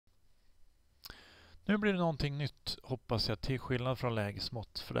Nu blir det någonting nytt, hoppas jag, till skillnad från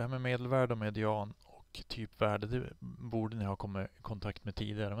lägesmått. För det här med medelvärde och median och typvärde, det borde ni ha kommit i kontakt med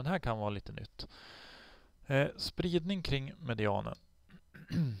tidigare. Men det här kan vara lite nytt. Spridning kring medianen.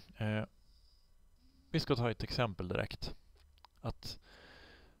 Vi ska ta ett exempel direkt.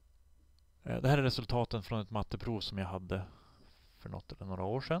 Det här är resultaten från ett matteprov som jag hade för något eller några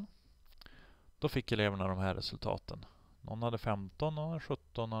år sedan. Då fick eleverna de här resultaten. Någon hade 15, någon hade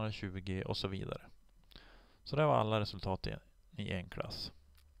 17, någon hade 20 och så vidare. Så det var alla resultat i en klass.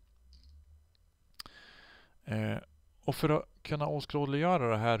 Och för att kunna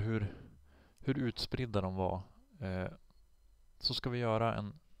åskådliggöra det här hur utspridda de var, så ska vi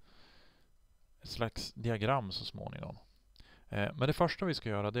göra ett slags diagram så småningom. Men det första vi ska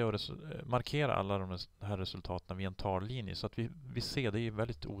göra, det är att markera alla de här resultaten vid en tallinje så att vi ser. Det är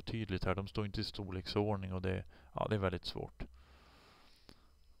väldigt otydligt här. De står inte i storleksordning och det är väldigt svårt.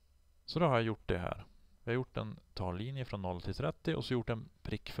 Så då har jag gjort det här. Vi har gjort en tallinje från 0 till 30 och så gjort en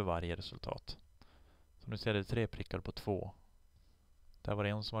prick för varje resultat. Så nu ser det 3 prickar på 2. Där var det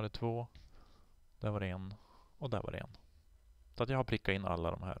en som hade 2. Där var det en. Och där var det en. Så att jag har prickat in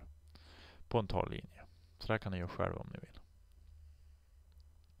alla de här på en tallinje. Så där kan ni göra själv om ni vill.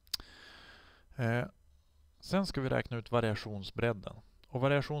 Sen ska vi räkna ut variationsbredden. Och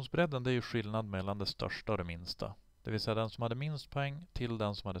variationsbredden, det är ju skillnad mellan det största och det minsta. Det vill säga den som hade minst poäng till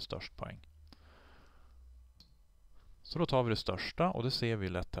den som hade störst poäng. Så då tar vi det största och det ser vi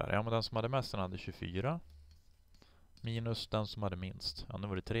lätt här. Ja, men den som hade mest, den hade 24. Minus den som hade minst. Ja, nu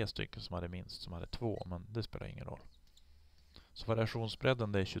var det 3 stycken som hade minst, som hade 2, men det spelar ingen roll. Så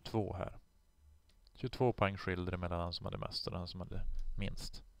variationsbredden, det är 22 här. 22 poäng skiljer det mellan den som hade mest och den som hade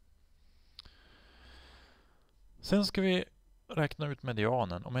minst. Sen ska vi räkna ut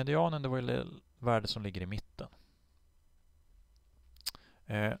medianen. Och medianen, det var ju värde som ligger i mitten.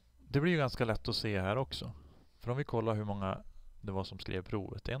 Det blir ju ganska lätt att se här också. För om vi kollar hur många det var som skrev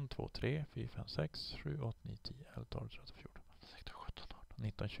provet. 1, 2, 3, 4, 5, 6, 7, 8, 9, 10, 11, 12, 13, 14, 16, 17, 18,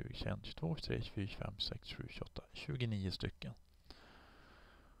 19, 20, 21, 22, 23, 24, 25, 26, 27, 28, 29 stycken.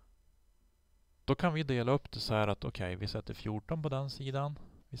 Då kan vi dela upp det så här att okej, vi sätter 14 på den sidan.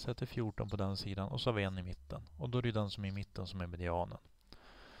 Vi sätter 14 på den sidan och så har vi en i mitten. Och då är det den som är i mitten som är medianen.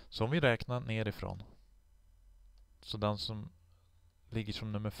 Så om vi räknar nerifrån. Så den som ligger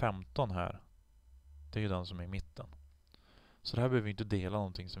som nummer 15 här. Det är ju den som är i mitten. Så det här behöver vi inte dela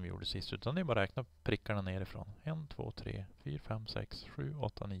någonting som vi gjorde sist. Utan det är bara att räkna prickarna nerifrån. 1, 2, 3, 4, 5, 6, 7,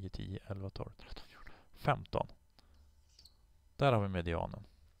 8, 9, 10, 11, 12, 13, 14, 15. Där har vi medianen.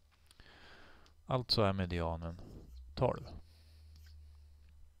 Alltså är medianen 12.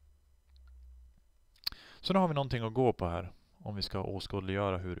 Så nu har vi någonting att gå på här. Om vi ska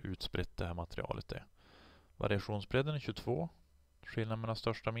åskådliggöra hur utspritt det här materialet är. Variationsbredden är 22. Skillnaden mellan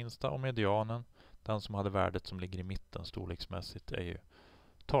största och minsta. Och medianen, den som hade värdet som ligger i mitten storleksmässigt, är ju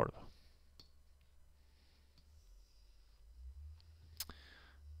 12.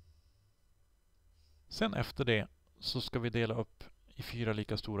 Sen efter det så ska vi dela upp i 4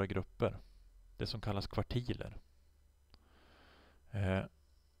 lika stora grupper. Det som kallas kvartiler.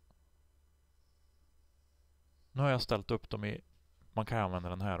 Nu har jag ställt upp dem i, man kan använda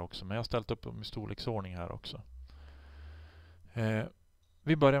den här också, men jag har ställt upp dem i storleksordning här också.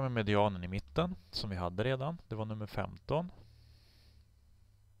 Vi börjar med medianen i mitten som vi hade redan. Det var nummer 15.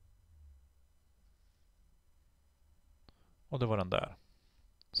 Och det var den där.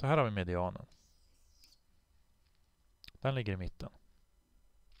 Så här har vi medianen. Den ligger i mitten.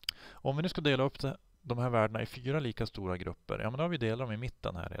 Om vi nu ska dela upp de här värdena i 4 lika stora grupper. Ja, men då har vi delat dem i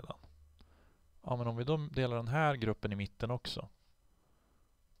mitten här redan. Ja, men om vi då delar den här gruppen i mitten också.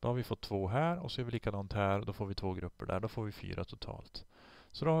 Då har vi fått 2 här och så är vi likadant här. Då får vi 2 grupper där. Då får vi 4 totalt.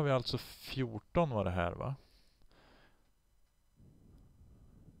 Så då har vi alltså 14 var det här, va?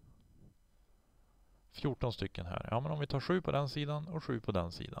 14 stycken här. Ja, men om vi tar 7 på den sidan och 7 på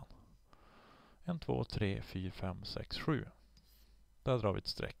den sidan. 1, 2, 3, 4, 5, 6, 7. Där drar vi ett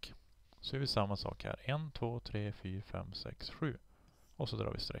streck. Så gör vi samma sak här. 1, 2, 3, 4, 5, 6, 7. Och så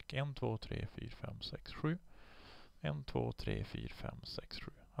drar vi streck. 1, 2, 3, 4, 5, 6, 7. 1, 2, 3, 4, 5, 6,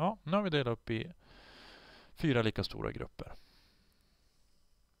 7. Ja, nu har vi delat upp i 4 lika stora grupper.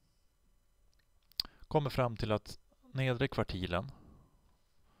 Kommer fram till att nedre kvartilen,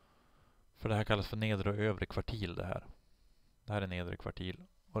 för det här kallas för nedre och övre kvartil det här. Det här är nedre kvartil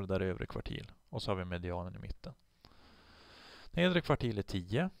och det där är övre kvartil. Och så har vi medianen i mitten. Nedre kvartil är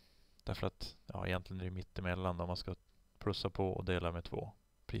 10. Därför att egentligen är det mitt emellan då man ska plussa på och dela med 2.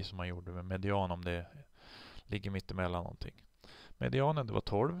 Precis som man gjorde med median om det ligger mitt emellan någonting. Medianen, det var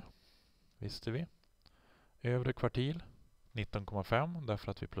 12. Visste vi. Övre kvartil 19,5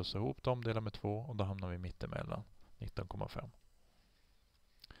 därför att vi plussar ihop dem, delar med 2 och då hamnar vi mittemellan 19,5.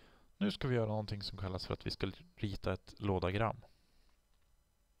 Nu ska vi göra någonting som kallas för att vi ska rita ett lådagram.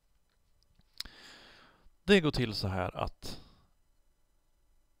 Det går till så här att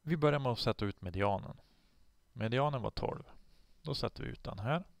vi börjar med att sätta ut medianen. Medianen var 12. Då sätter vi ut den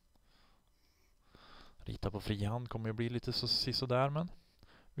här. Rita på frihand kommer att bli lite sådär, men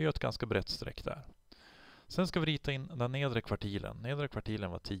vi gör ett ganska brett streck där. Sen ska vi rita in den nedre kvartilen. Nedre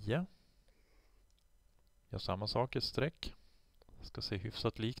kvartilen var 10. Gör samma sak, ett streck. Det ska se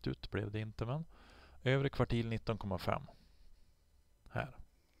hyfsat likt ut, blev det inte, men övre kvartil 19,5. Här.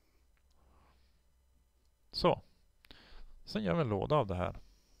 Så. Sen gör vi en låda av det här.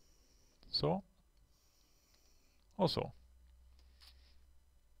 Så. Och så.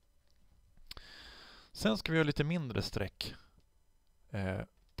 Sen ska vi göra lite mindre streck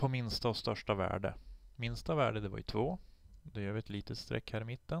på minsta och största värde. Minsta värde det var ju 2. Då gör vi ett litet streck här i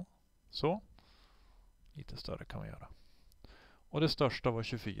mitten. Så. Lite större kan vi göra. Och det största var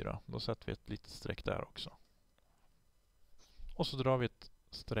 24. Då sätter vi ett litet streck där också. Och så drar vi ett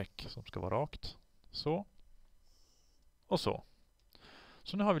streck som ska vara rakt. Så. Och så.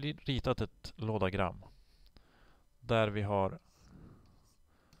 Så nu har vi ritat ett lådagram. Där vi har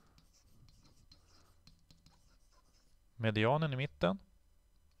medianen i mitten.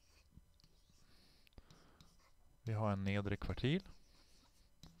 Vi har en nedre kvartil.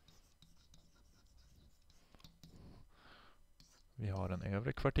 Vi har en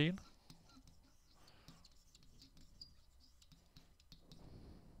övre kvartil.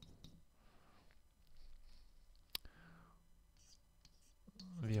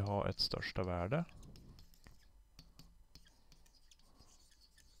 Vi har ett största värde.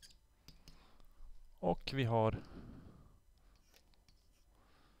 Och vi har...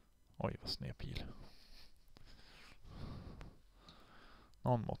 Oj, vad snedpil.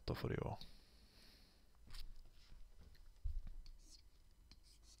 Någon måtta får det vara.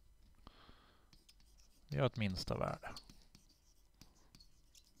 Vi har ett minsta värde.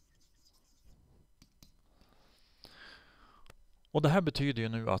 Och det här betyder ju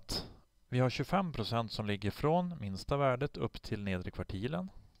nu att vi har 25% som ligger från minsta värdet upp till nedre kvartilen.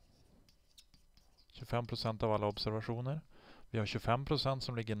 25% av alla observationer. Vi har 25%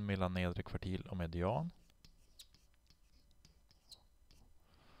 som ligger mellan nedre kvartil och median.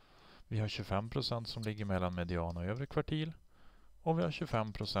 Vi har 25% som ligger mellan median och övre kvartil. Och vi har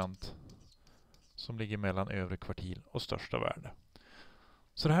 25% som ligger mellan övre kvartil och största värde.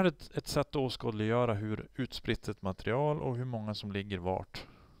 Så det här är ett sätt att åskådliggöra hur utspritt ett material och hur många som ligger vart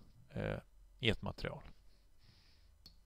i ett material.